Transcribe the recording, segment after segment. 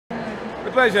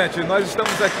Muito bem, gente, nós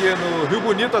estamos aqui no Rio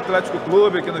Bonito Atlético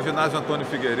Clube, aqui no ginásio Antônio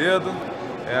Figueiredo.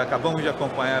 Acabamos de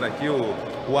acompanhar aqui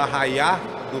o arraiá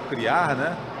do Criar,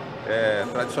 né?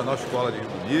 Tradicional Escola de Rio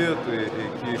Bonito,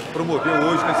 que promoveu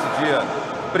hoje, nesse dia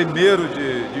 1º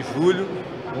de julho,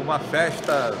 uma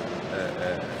festa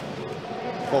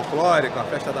folclórica, uma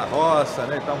festa da roça,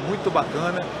 né? Então, muito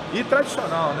bacana e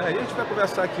tradicional, né? E a gente vai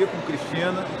conversar aqui com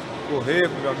Cristina Corrêa,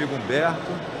 com meu amigo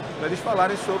Humberto, para eles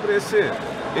falarem sobre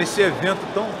esse evento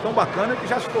tão bacana que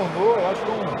já se tornou, eu acho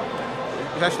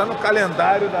que já está no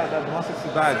calendário da nossa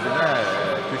cidade,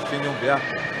 né? Cristina e Humberto,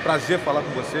 prazer falar com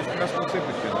vocês. Começo com você,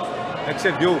 Cristina. Como é que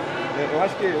você viu? Eu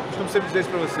acho que eu costumo sempre dizer isso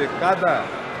para você, cada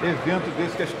evento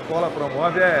desse que a escola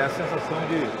promove é a sensação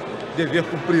de dever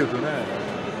cumprido, né?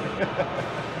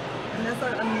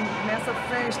 Nessa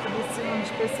festa desse ano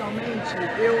especialmente,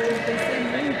 eu pensei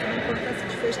muito na importância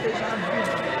de festejar a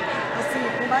vida. Assim,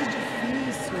 por mais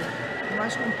difícil, por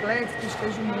mais complexo que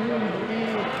esteja o mundo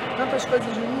e tantas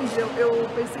coisas ruins, eu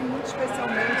pensei muito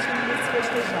especialmente nesse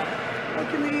festejar. É o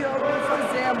que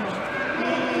fazemos.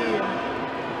 E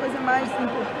a coisa mais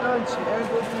importante é o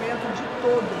envolvimento de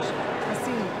todos.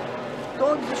 Assim,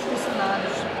 todos os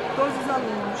funcionários, todos os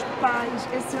alunos, pais.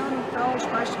 Esse ano, então, os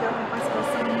pais tiveram uma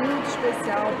participação muito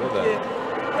especial, porque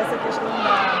essa questão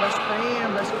das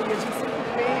prendas, que a gente sempre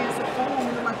pensa,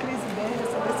 como numa crise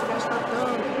dessa, vai se gastar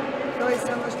tanto. Então,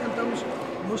 esse ano nós tentamos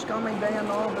buscar uma ideia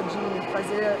nova de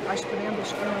fazer as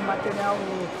prendas com material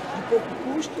de pouco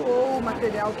custo ou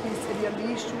material que seria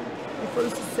lixo. E foi um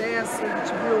sucesso, a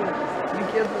gente viu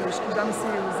brinquedos que já não se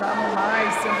usavam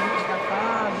mais sendo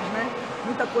descartados, né?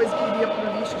 Muita coisa que iria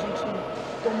para o lixo, a gente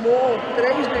tomou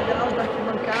 3 degraus da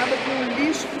arquibancada com o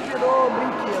lixo que virou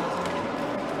brinquedo.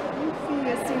 Enfim,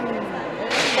 assim, é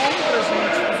bom para a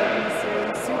gente fazer isso.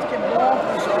 Eu sinto que é bom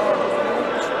para os jovens, é bom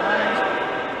para os pais.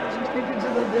 A gente tem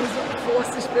pedido a Deus uma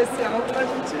força especial para a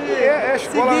gente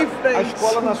seguir em frente. A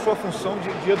escola na sua função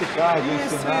de educar, de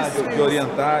ensinar, de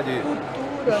orientar, de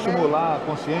estimular, né? A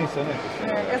consciência, né?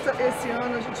 Esse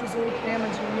ano a gente usou o tema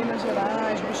de Minas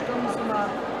Gerais, buscamos uma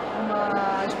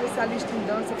especialista em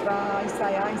dança para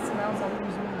ensaiar, ensinar os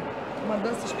alunos uma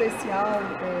dança especial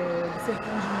do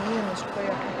sertão de Minas, que foi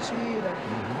a Cristina.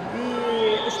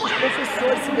 E os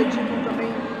professores se dedicam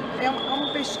também. É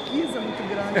uma pesquisa muito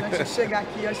grande antes de chegar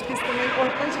aqui. Acho que isso também é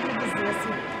importante de dizer.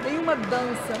 Assim, nenhuma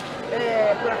dança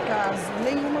por acaso,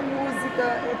 nenhuma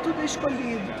música, tudo é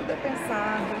escolhido, tudo é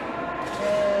pensado.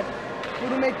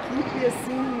 Por uma equipe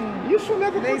assim. Isso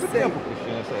leva quanto tempo,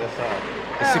 Cristina?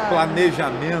 Esse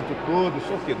planejamento todo,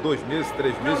 só o quê? 2 meses,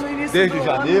 3 meses? Desde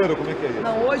janeiro? Como é que é isso?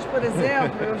 Não, hoje, por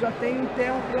exemplo, eu já tenho um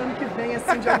tempo para o ano que vem,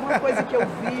 assim, de alguma coisa que eu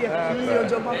vi aqui, ou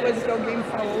de alguma coisa que alguém me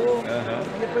falou.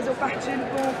 E depois eu partilho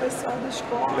com o pessoal da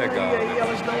escola. Legal. E aí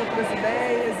elas dão outras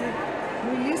ideias. E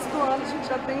no início do ano a gente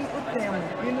já tem o tema.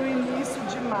 E no início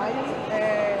de maio,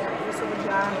 a professora de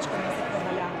arte começa a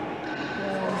trabalhar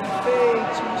com os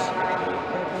enfeites, com os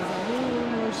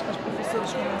alunos, as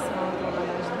professoras começam a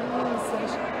trabalhar as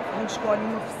danças, a gente escolhe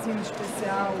uma oficina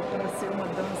especial para ser uma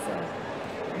dança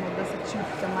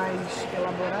típica mais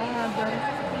elaborada,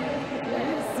 e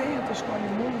aí senta, escolhe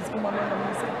música, uma manda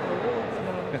música para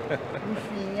outra,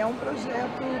 enfim, é um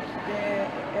projeto que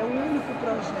é o único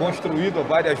projeto. Construído a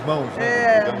várias mãos,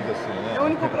 né? Digamos assim, né? É o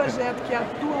único projeto que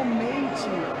atualmente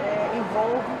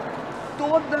envolve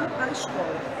toda a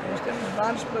escola. Nós temos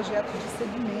vários projetos de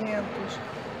segmentos,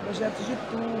 projetos de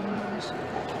turmas,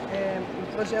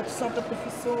 projetos só para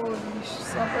professores,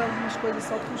 só para algumas coisas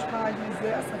só para os pais, mas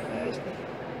essa festa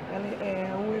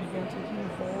é um evento que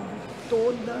envolve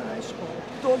toda a escola,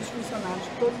 todos os funcionários,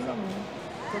 todos os alunos,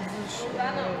 todos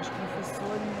os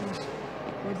professores,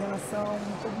 coordenação,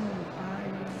 todo mundo,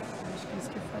 pai. Acho que isso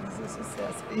que faz o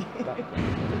sucesso aí,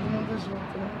 todo mundo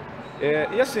junto, né?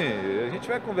 E assim, a gente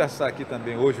vai conversar aqui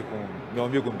também hoje com meu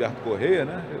amigo Humberto Corrêa,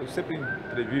 né? Eu sempre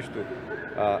entrevisto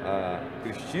a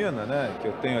Cristina, né? Que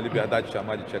eu tenho a liberdade de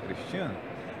chamar de tia Cristina.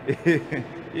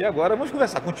 E agora vamos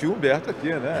conversar com o tio Humberto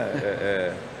aqui,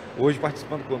 né? Hoje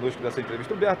participando conosco dessa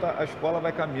entrevista. Humberto, a escola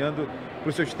vai caminhando para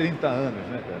os seus 30 anos,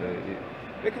 né, cara?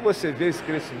 Como é que você vê esse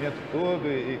crescimento todo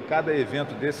e cada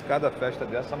evento desse, cada festa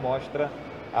dessa mostra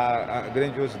a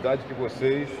grandiosidade que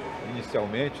vocês,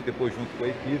 inicialmente, depois junto com a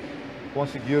equipe,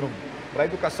 conseguiram para a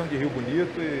educação de Rio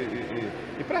Bonito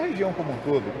e para a região como um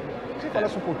todo? Você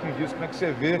falasse um pouquinho disso, como é que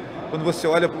você vê quando você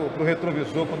olha para o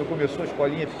retrovisor, quando começou a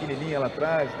escolinha pequenininha lá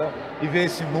atrás e tal, e vê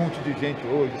esse monte de gente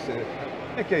hoje?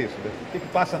 Como é que é isso? O que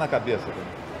passa na cabeça?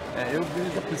 Eu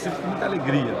vejo a princípio com muita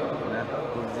alegria, né?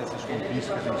 Todas essas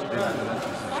conquistas que a gente teve durante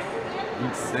esses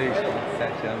 26,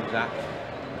 27 anos já.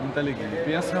 muita alegria.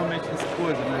 Pensa realmente nessa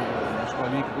coisa, né? Uma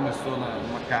escolinha que começou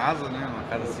numa casa, né? Uma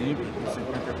casa simples, com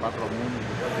 54 alunos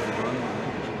do primeiro ano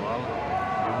de escola,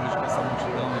 e hoje com essa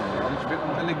multidão, a gente vê com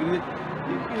muita alegria.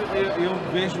 E eu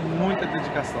vejo muita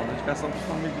dedicação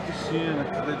principalmente de Cristina,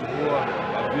 que se dedicou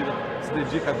a vida, se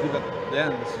dedica a vida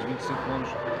dela, nesses 25 anos,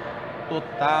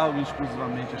 total e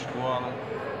exclusivamente à escola,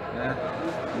 né?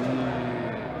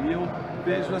 E eu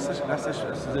vejo esses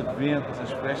eventos,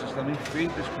 essas festas também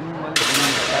feitas com uma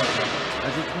alegria, sabe? A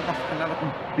gente nunca fica nada com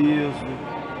peso,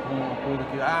 com uma coisa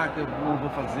que eu não vou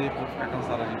fazer porque eu vou ficar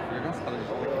cansado. A gente fica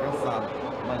cansado,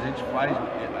 mas a gente faz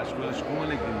as coisas com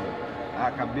alegria. A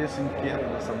cabeça inquieta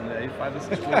dessa mulher aí faz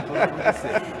essas coisas todas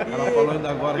acontecer. Ela falando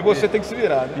agora e você tem que se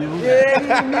virar, né? Ele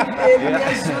me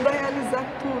ajuda a realizar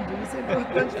tudo, isso é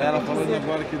importante. Ela falando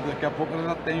agora que daqui a pouco ela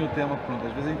já tem o tema pronto.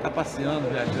 Às vezes a gente está passeando,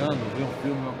 viajando, vê um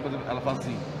filme, uma coisa, ela fala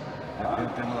assim, já tem o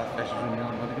tema da Festa Junina do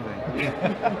ano que vem.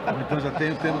 Ou então já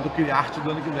tem o tema do Criar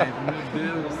do ano que vem.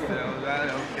 Meu Deus do céu,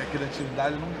 a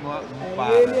criatividade não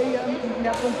para. Ele me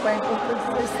acompanha, importante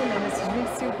dizer isso também, nesses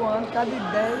 25 anos, cada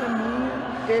ideia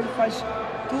minha, ele faz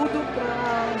tudo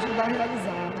para ajudar a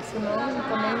realizar, senão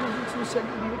também a gente não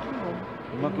chegaria aqui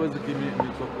não. Uma coisa que me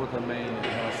tocou também em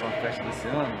relação à festa desse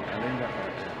ano, além da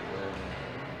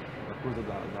coisa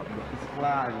da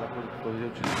reciclagem, da coisa que foi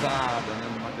reutilizada, né,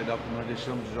 do material que nós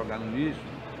deixamos de jogar no lixo,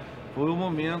 foi um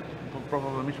momento,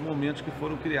 provavelmente momentos que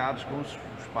foram criados com os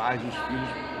pais, os filhos,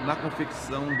 na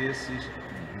confecção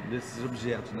desses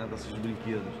objetos, né, desses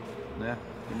brinquedos, né?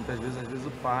 E muitas vezes, às vezes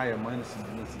o pai, a mãe, nesse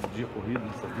dia corrido,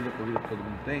 nessa vida corrida que todo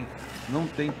mundo tem, não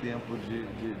tem tempo de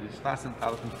estar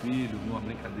sentado com o filho, numa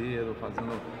brincadeira, ou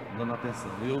dando atenção.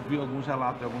 Eu vi alguns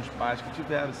relatos de alguns pais que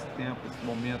tiveram esse tempo, esse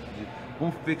momento de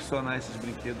confeccionar esses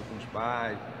brinquedos com os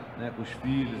pais, né, com os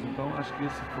filhos. Então acho que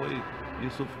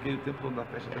isso eu fiquei o tempo todo da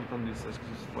festa tentando isso. Acho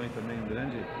que isso foi também um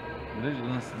grande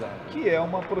lance da... Que é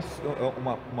uma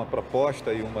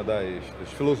proposta e uma das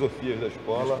filosofias da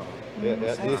escola,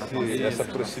 essa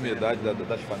proximidade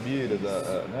das famílias,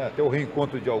 né, até o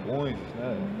reencontro de alguns,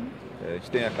 né? A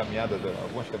gente tem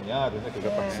algumas caminhadas, né, que eu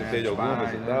já participei de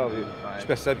algumas e tal, e a gente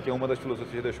percebe que é uma das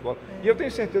filosofias da escola. E eu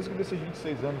tenho certeza que desses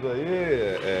 26 anos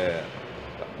aí,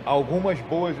 algumas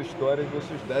boas histórias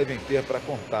vocês devem ter para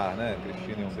contar, né,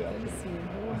 Cristina e Humberto? Sim,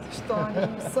 boas histórias,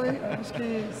 acho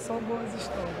que só boas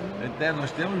histórias. Né?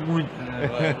 Nós temos muitas, né?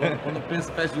 Quando eu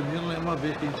penso em festa junina, lembro uma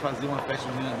vez que a gente fazia uma festa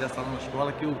junina dessa lá na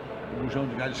escola, que o bujão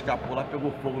de galho escapou lá,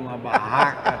 pegou fogo numa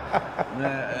barraca,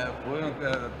 né?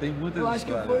 Tem muitas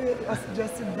histórias. Eu acho que foi de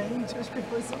acidente, acho que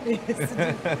foi só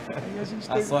esse.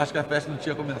 A sorte que a festa não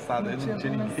tinha começado, aí não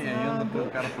tinha ninguém ainda, porque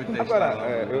o cara foi testar.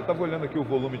 Agora, eu estava olhando aqui o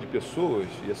volume de pessoas,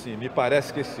 e assim, me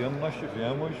parece que esse ano nós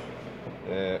tivemos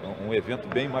um evento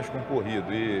bem mais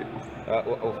concorrido. E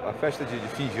a festa de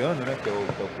fim de ano, né, que é o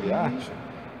Criar,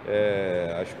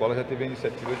 a escola já teve a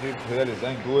iniciativa de realizar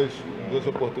em duas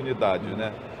oportunidades,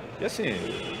 né? E assim,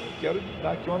 quero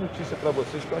dar aqui uma notícia para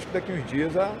vocês, que eu acho que daqui uns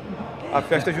dias a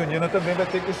festa junina também vai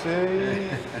ter que ser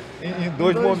em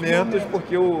dois momentos,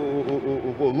 porque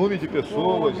o volume de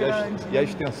pessoas e a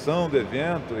extensão do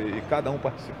evento, e cada um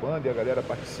participando, e a galera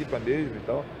participa mesmo e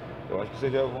tal, eu acho que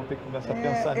vocês já vão ter que começar a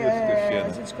pensar nisso, Cristina. A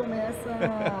gente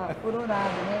começa por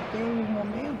horário, né? Tem um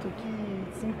momento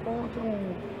que se encontram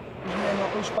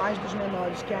os pais dos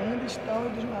menores que ainda estão e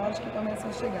dos maiores que começam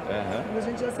a chegar. E a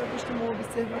gente já se acostumou a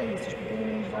observar isso. Os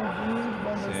pequenininhos vão vindo,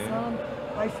 vão dançando,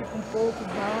 aí fica um pouco,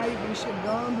 vem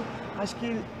chegando. Acho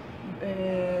que...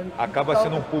 acaba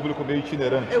sendo um público meio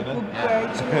itinerante, né? O público é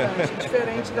itinerante,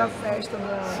 diferente da festa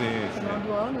do final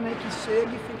do ano, né? Que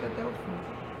chega e fica até o fim.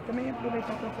 Também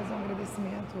aproveitar para fazer um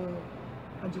agradecimento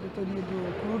à diretoria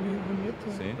do Clube Rio Bonito,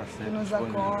 que nos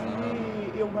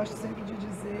acolhe. Eu gosto sempre de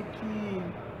dizer que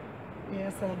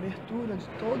essa abertura de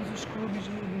todos os clubes de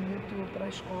Rio Bonito para a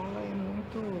escola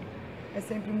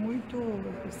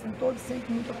são todos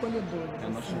sempre muito acolhedores.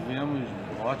 Nós tivemos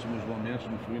ótimos momentos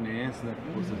no Fluminense, né,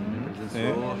 que você também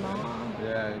presenciou.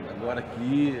 Agora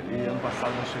aqui, e ano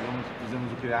passado nós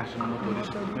fizemos o Criar no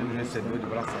motorista, que nos recebeu de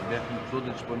braço aberto, com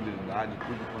toda a disponibilidade,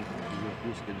 tudo quanto de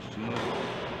recursos que eles tinham.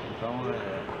 Então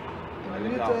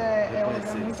legal. É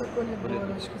muito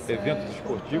acolhedor, acho que eventos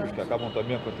esportivos que acabam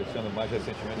também acontecendo mais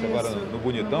recentemente agora no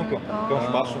Bonitão, que é um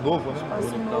espaço novo, né?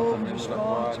 Espaço novo de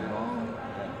esporte.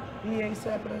 E isso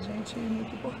pra gente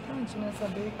muito importante, né?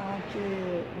 Saber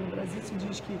que no Brasil se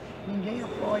diz que ninguém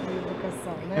apoia a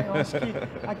educação, né? Eu acho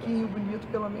que aqui em Rio Bonito,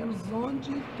 pelo menos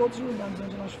todos os lugares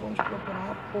onde nós fomos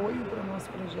procurar apoio para o nosso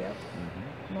projeto,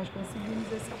 nós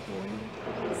conseguimos esse apoio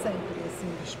sempre, assim,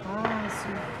 de espaço,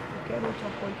 qualquer outro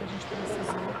apoio que a gente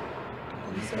precisou.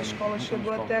 Por isso a escola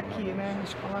chegou até aqui, né? A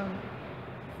escola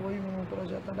foi um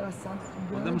projeto abraçado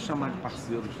por Podemos chamar de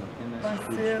parceiros também, né?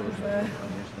 Parceiros, a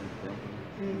gente tem tempo.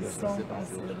 Eles são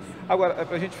parceiros. Agora,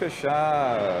 para a gente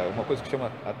fechar, uma coisa que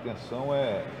chama a atenção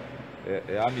é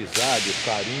a amizade, o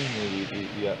carinho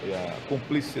e a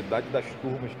cumplicidade das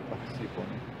turmas que participam,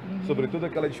 né? Sobretudo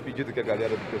aquela despedida que a galera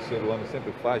do terceiro ano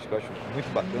sempre faz, que eu acho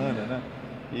muito bacana, né?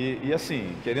 E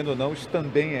assim, querendo ou não, isso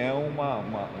também é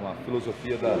uma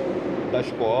filosofia da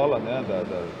escola, né?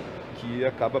 Que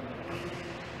acaba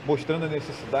mostrando a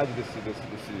necessidade de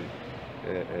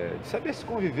saber se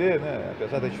conviver, né?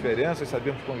 Apesar das diferenças,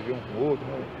 sabemos conviver um com o outro,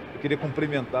 né? Eu queria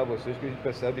cumprimentar vocês, que a gente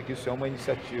percebe que isso é uma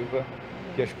iniciativa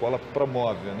que a escola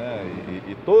promove, né?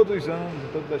 E todos os anos, em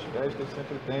todas as festas,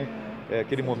 sempre tem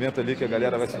aquele momento ali que a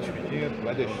galera vai se despedindo,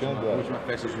 vai deixando a última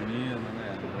festa junina,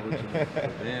 né? O último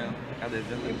evento, cada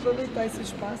evento. E aproveitar esse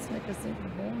espaço, né? Que é sempre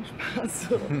bom, um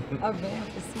espaço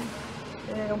aberto, assim.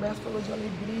 O Humberto falou de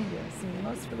alegria, assim,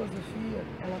 nossa filosofia,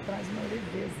 ela traz uma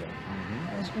leveza.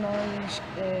 Nós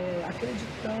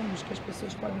acreditamos que as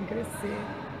pessoas podem crescer,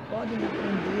 podem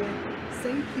aprender,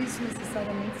 sem que isso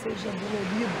necessariamente seja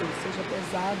dolorido, seja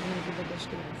pesado na vida das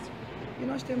crianças. E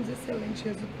nós temos excelentes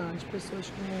resultados,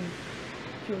 pessoas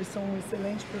que hoje são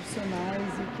excelentes profissionais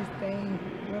e que têm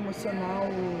um emocional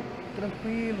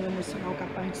tranquilo, um emocional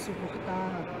capaz de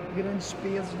suportar grandes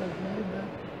pesos da vida.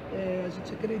 A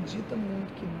gente acredita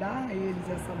muito que dá a eles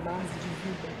essa base de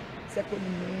vida, esse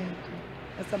acolhimento,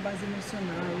 essa base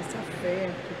emocional, esse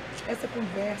afeto, essa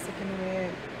conversa que não é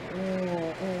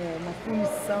uma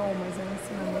punição, mas é um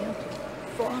ensinamento,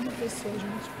 forma pessoas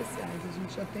muito especiais. A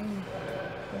gente já tem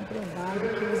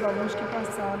comprovado que os alunos que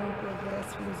passaram por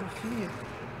essa filosofia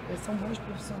são bons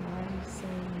profissionais, são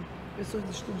pessoas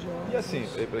estudiosas. E assim,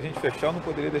 para a gente fechar, eu não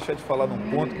poderia deixar de falar num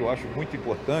ponto que eu acho muito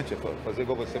importante, fazer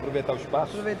igual você, aproveitar o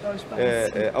espaço. Aproveitar o espaço.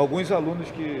 Alguns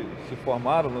alunos que se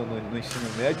formaram no ensino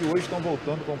médio hoje estão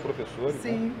voltando como professores.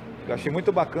 Sim. Né? Eu achei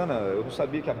muito bacana, eu não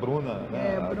sabia que a Bruna,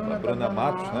 né, a Bruna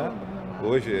Matos, né,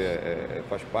 hoje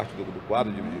faz parte do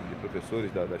quadro de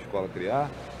professores da Escola Criar.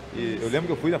 E eu lembro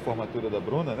que eu fui na formatura da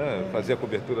Bruna, né, fazia a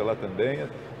cobertura lá também.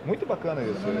 Muito bacana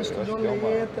isso. Bruna estudou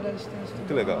letras, tem estudado.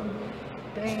 Muito legal.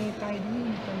 Tem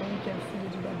Tairinho também, que é filha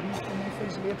de Gabi, que também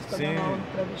fez letras, está dando aula no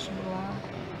pré-vestibular.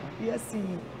 E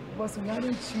assim, posso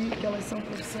garantir que elas são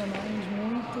profissionais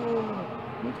muito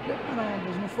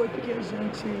preparadas. Não foi porque a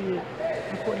gente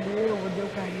acolheu, deu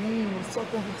carinho, só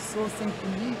conversou sem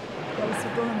punir, que elas se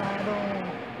tornaram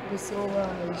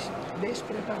pessoas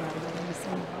despreparadas. Elas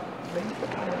são bem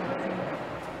preparadas.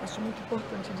 Acho muito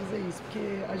importante dizer isso,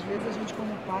 porque às vezes a gente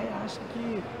como pai acha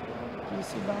que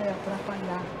isso vai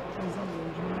atrapalhar os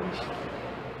alunos, mas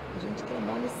a gente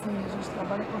trabalha sim, a gente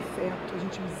trabalha com afeto, a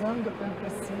gente zanga quando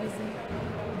precisa,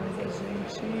 mas a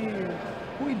gente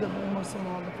cuida do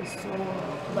emocional da pessoa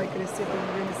que vai crescer para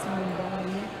viver nesse mundão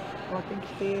aí. Ela tem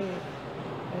que ter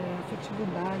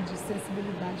afetividade,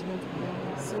 sensibilidade dentro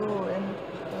dela. Isso é muito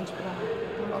importante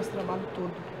para o nosso trabalho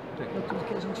todo, para tudo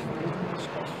que a gente faz na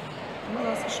escola. É uma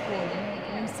nossa escolha, né?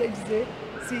 Eu não sei dizer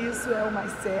se isso é o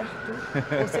mais certo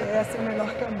ou se esse é o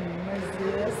melhor caminho, mas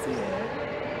esse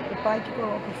é o pai que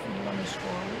coloca o filho lá na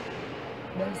escola,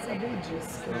 deve saber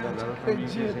disso. A gente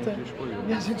acredita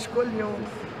e a gente escolheu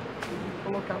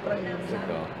colocar para eles.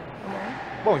 Legal.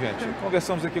 Bom, gente,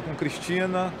 conversamos aqui com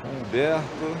Cristina, com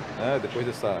Humberto, né, depois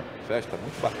dessa festa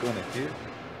muito bacana aqui.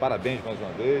 Parabéns mais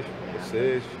uma vez para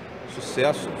vocês,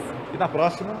 sucesso. E na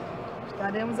próxima...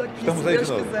 Estaremos aqui, Estamos se aí Deus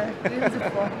de novo. quiser, firmes e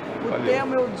fortes. O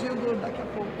tema eu digo daqui a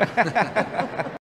pouco.